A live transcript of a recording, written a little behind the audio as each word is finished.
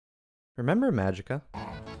Remember Magicka?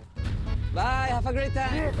 Bye, have a great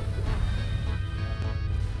time!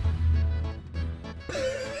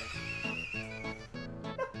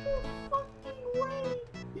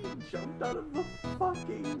 He jumped out of the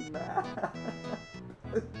fucking map.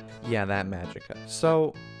 Yeah, that Magicka.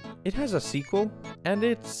 So, it has a sequel, and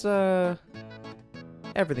it's,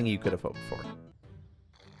 everything you could have hoped for.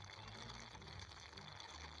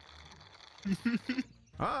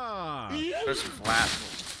 There's flat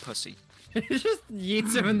pussy. He just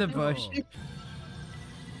yeets him in the bush.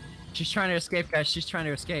 She's trying to escape, guys. She's trying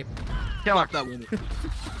to escape. Kill her. That woman.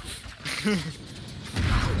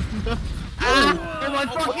 Oh my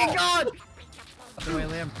fucking god! Out the way,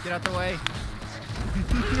 Liam. Get out the way.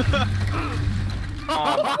 I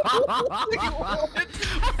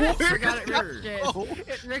got it ricochets.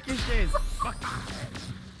 It ricochets. Fuck.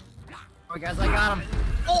 Oh, guys, I got him.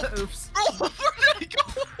 Oops. Where did he go?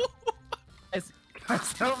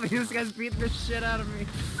 Guys, help me. This guy's beating the shit out of me.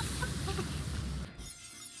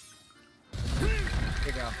 Here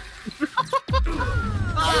you go.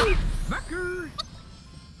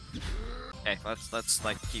 Okay, let's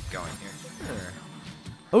like keep going here. Sure.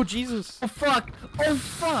 Oh, Jesus! Oh fuck! Oh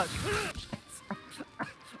fuck! I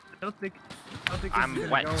don't think I'm this is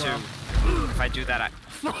wet gonna go too. well. If I do that, I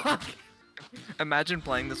Fuck! imagine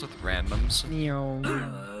playing this with randoms.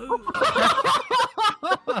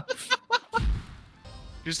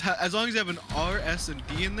 Just as long as you have an R, S, and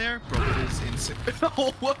D in there, bro, it is insane.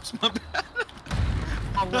 Oh, whoops, my bad.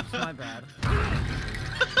 Oh, whoops, my bad.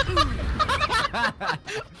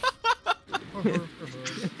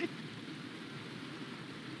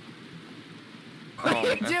 What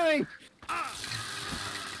are you doing?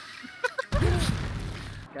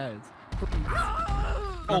 Guys.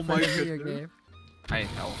 Oh my Video goodness. game. I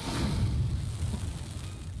help.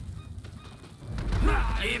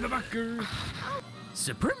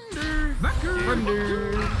 Surrender!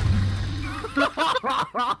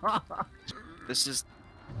 This is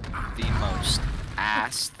the most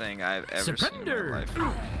ass thing I've ever seen in my life.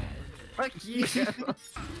 Fuck you!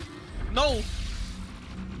 No!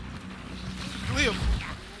 Liam!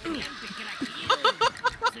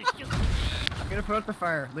 I'm gonna put out the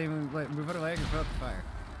fire. Leave, wait, move it away and put out the fire.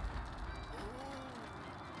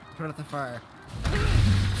 Put out the fire.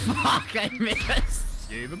 Fuck, I missed!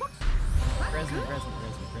 Present.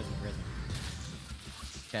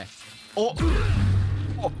 Okay. Oh!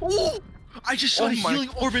 Oh! I just shot a my healing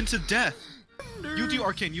orb into death! You do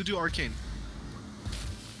arcane, you do arcane.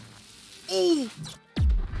 Oh!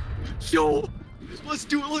 Yo! Let's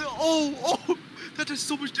do it! Oh! That does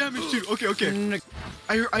so much damage too! Okay.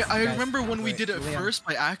 I remember when we did it Liam. first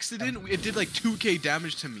by accident, it did like 2k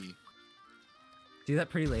damage to me. See that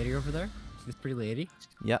pretty lady over there? See this pretty lady?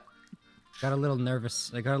 Yep. Got a little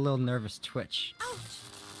nervous. I got a little nervous twitch.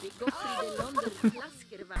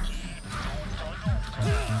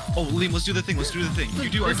 Oh, Liam, let's do the thing, You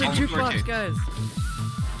do There's a arcane, you do jukebox, arcane. guys.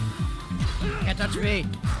 Can't touch me.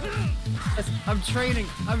 Yes, I'm training.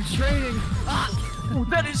 Ah! Oh,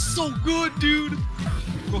 that is so good, dude!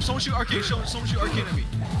 Bro, someone shoot arcane, someone shoot arcane at me.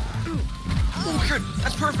 Oh my god,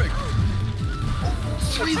 that's perfect!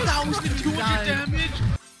 3,200 damage!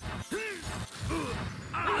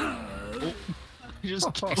 Oh, he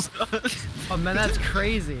just killed us. Oh man, that's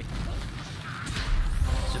crazy.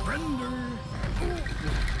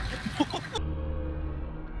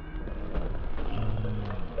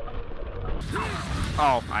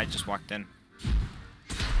 Oh, I just walked in.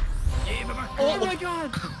 Oh my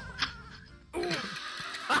god!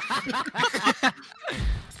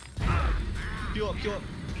 Heal up.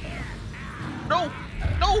 No!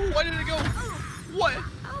 Why did it go? What?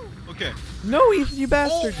 Okay. No, Ethan, you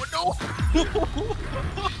bastard! Oh, no!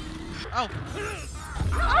 Ow!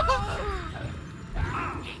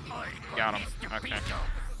 Got him. Okay.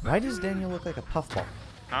 Why does Daniel look like a puffball?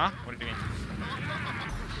 Huh? What do you mean?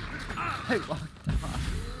 I walked off.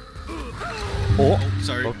 Oh,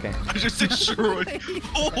 Sorry. okay. I just destroyed.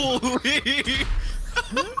 Holy!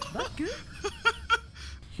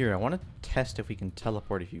 Here, I want to test if we can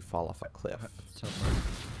teleport if you fall off a cliff.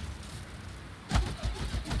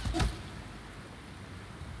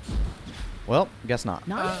 Well, guess not.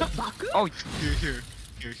 Oh, Here.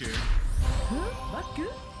 okay,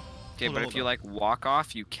 Hold but on. if you like walk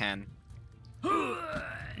off, you can. No,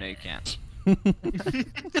 you can't.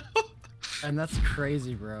 And that's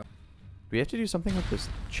crazy, bro. Do we have to do something with this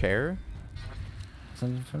chair?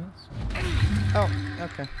 Something for us? Oh,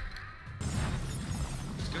 okay.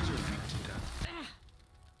 These guys are weak to death.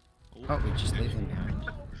 Oh, we just leave them behind.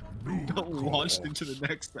 Got launched into the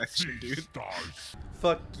next section, dude.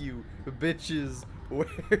 Fuck you, bitches. Where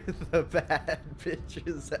the bad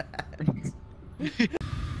bitches at?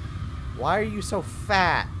 Why are you so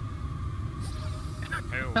fat?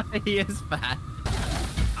 He is fat.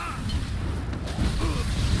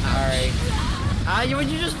 Alright. You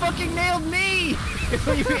just fucking nailed me!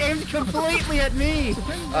 You aimed completely at me!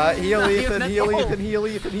 Heal Ethan, heal Ethan, heal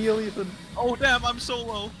Ethan, heal Ethan. Oh damn, I'm so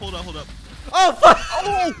low. Hold up, hold up. Oh fuck!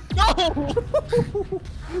 Oh no!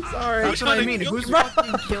 Sorry. That's what I mean. Who's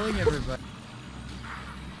fucking killing everybody?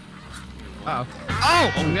 Uh oh.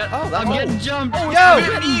 Oh! I'm getting jumped! Yo!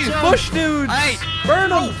 Getting jumped. Bush dudes! Hey! Burn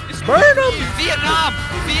them! Burn them! Vietnam!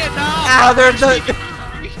 Vietnam! Ah, they're the...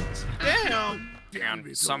 Damn!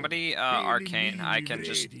 Damn. Somebody, arcane. I can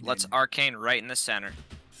just let's arcane right in the center.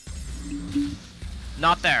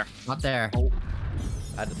 Not there. Not there.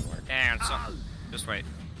 That didn't work. And so, just wait.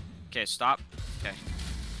 Okay, stop. Okay.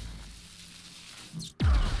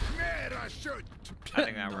 I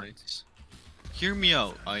think that works. Hear me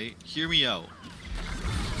out, hear me out.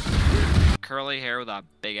 Curly hair with a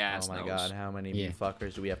big ass Oh my nose. god, how many Yeah.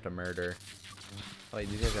 fuckers do we have to murder? Oh, wait,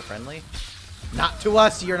 these guys are friendly? Not to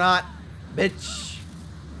us, you're not, bitch.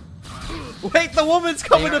 Wait, the woman's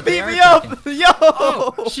coming to they beat are me up! attacking. Yo!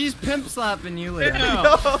 Oh, she's pimp slapping you, Leon.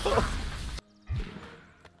 Yo!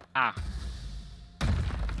 Ah.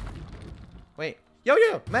 Wait, yo,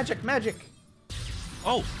 magic, magic!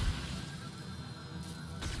 Oh!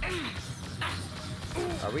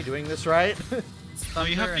 Are we doing this right? No,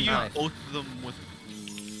 you have Thunder to and use knife. both of them with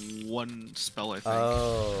one spell, I think.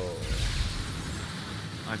 Oh.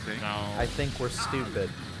 I think. No. I think we're stupid.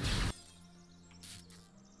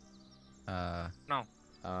 No.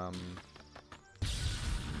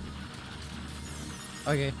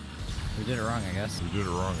 Okay. We did it wrong, I guess.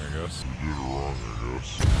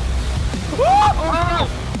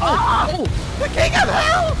 The king of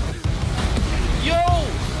hell! Yo!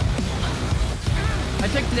 I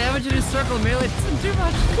took damage in his circle, melee isn't too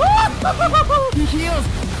much. He heals.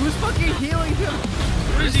 Who's fucking healing him?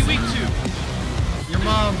 Where is he weak to? Your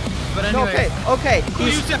mom. But anyway. Okay. Don't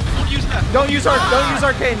use that! Don't use that! Don't use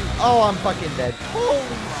arcane. Oh, I'm fucking dead. Holy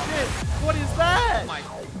shit! What is that?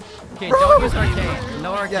 Okay, don't use arcane.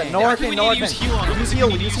 No arcane. Yeah, no arcane, no we need arcane. to use heal on him. Use heal,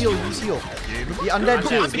 use heal, use heal. The undead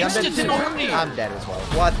too. The undead instant too. army. I'm dead as well.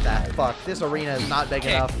 What the fuck? This arena is not big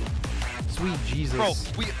Okay. enough. Sweet Jesus.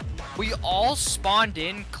 Bro, we all spawned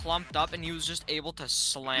in, clumped up, and he was just able to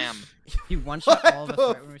slam. He one-shot What all of us the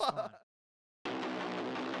right when we spawned.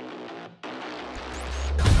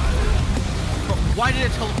 Bro, why did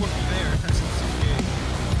it teleport me there? That's insane.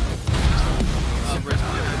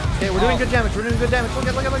 Okay, we're doing good damage. We're doing good damage. Look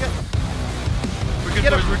at. We're good,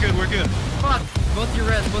 Get boys. him. We're good. Fuck! Both your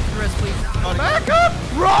res, please. Back up!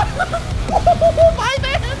 Run! Oh, my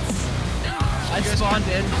mans! I spawned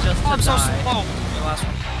in just to Oh, I'm so die. slow. Your last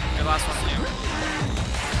one. Your last one, Leo.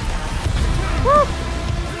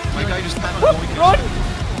 My guy just had on going. Run!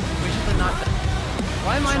 We should have not.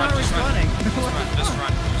 Why am I not Just run. respawning? Just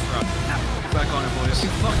run. Get back on it, boys. You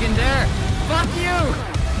fucking dare! Fuck you!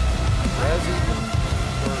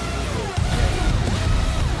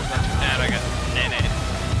 And I got nane.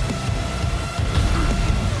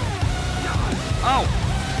 Oh!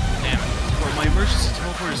 Damn it. Bro, my emergency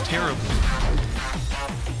teleport is terrible.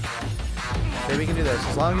 Okay, we can do this.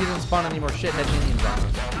 As long as he doesn't spawn any more shithead minions on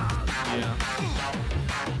us. Yeah.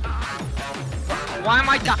 Why am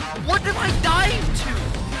I dying? What am I dying to?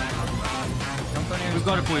 We've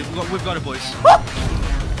got it, boys. We've got it, boys. I'm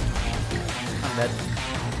dead.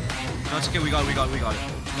 No, it's okay. We got it.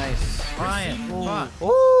 Nice. Ryan, fuck.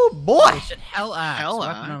 Oh, boy! Shit, hell axe. Hell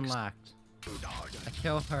Weapon axe. unlocked. I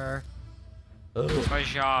kill her. Ugh, My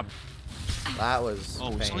job. that was Oh,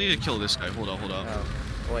 we pain. still need to kill this guy. Hold up. Oh,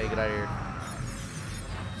 wait, get out of here.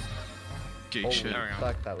 Okay, Holy shit. There we go.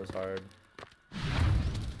 fuck, that was hard.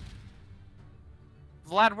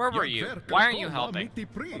 Vlad, where were you? Why aren't you helping?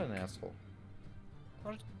 What an asshole.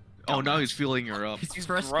 Oh, now he's feeling her up. He's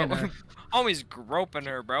frisking her. Oh, he's groping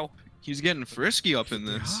her, bro. He's getting frisky up in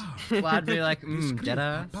this. Vlad be like, dead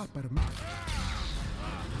ass. Fucking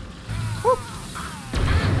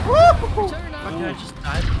I just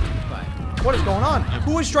died. Bye. What is going on?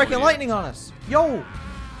 Who is striking lightning on us? Yo!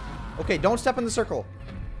 Okay, don't step in the circle.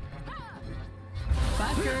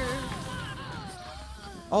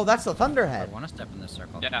 Oh, that's the I Thunderhead. want to step in this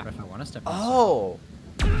circle. Yeah. But if I want to step in this Oh.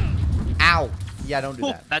 Ow. Yeah, don't do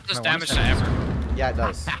that. That does I damage to want to Ever. Yeah, it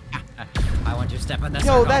does. circle, I want you to step in this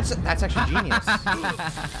Yo, circle. that's actually genius.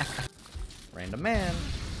 Random man.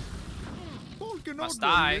 Must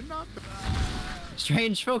die.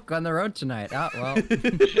 Strange folk on the road tonight. Oh, well.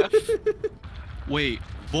 Wait,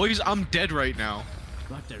 boys, I'm dead right now.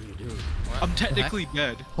 What are you doing? I'm technically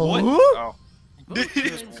dead. What? Oh.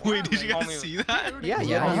 Wait, did you guys see that? Yeah, Yeah, yeah,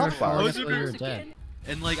 you were hellfire. falling was until you were dead.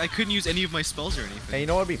 And like I couldn't use any of my spells or anything. Hey, you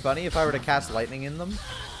know what would be funny if I were to cast lightning in them?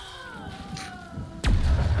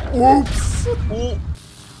 Oops!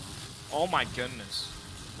 Oh my goodness.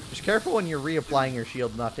 Just careful when you're reapplying your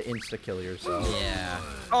shield not to insta-kill yourself. Yeah.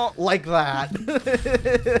 Oh, Like that.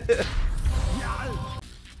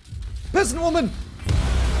 Peasant woman!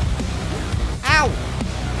 Ow!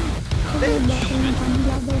 beat the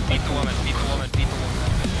woman, beat the woman, beat the woman.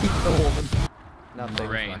 Beat the woman. Nothing.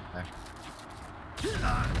 Rain.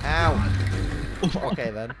 Ow. Okay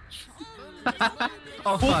then.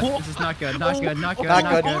 Oh fuck, this is not good, not good, not good, Not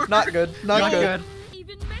not good, good. not good, not Not good. good.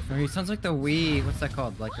 Oh, he sounds like the Wii, what's that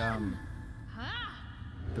called? Like, the Wii,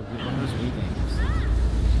 one of those Wii games.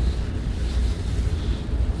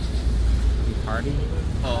 Wii Party?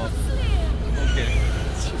 Oh, okay.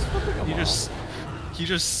 He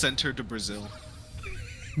just sent her to Brazil.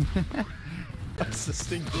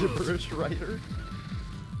 Assisting gibberish writer.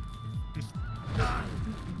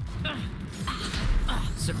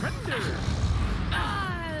 Surrender!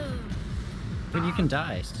 But you can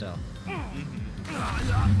die still.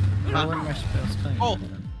 How were my spells coming? Oh.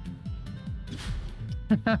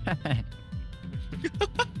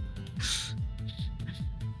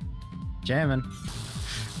 Jamming.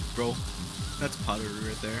 Bro, that's pottery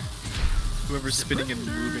right there. Whoever's spinning and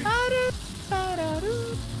moving.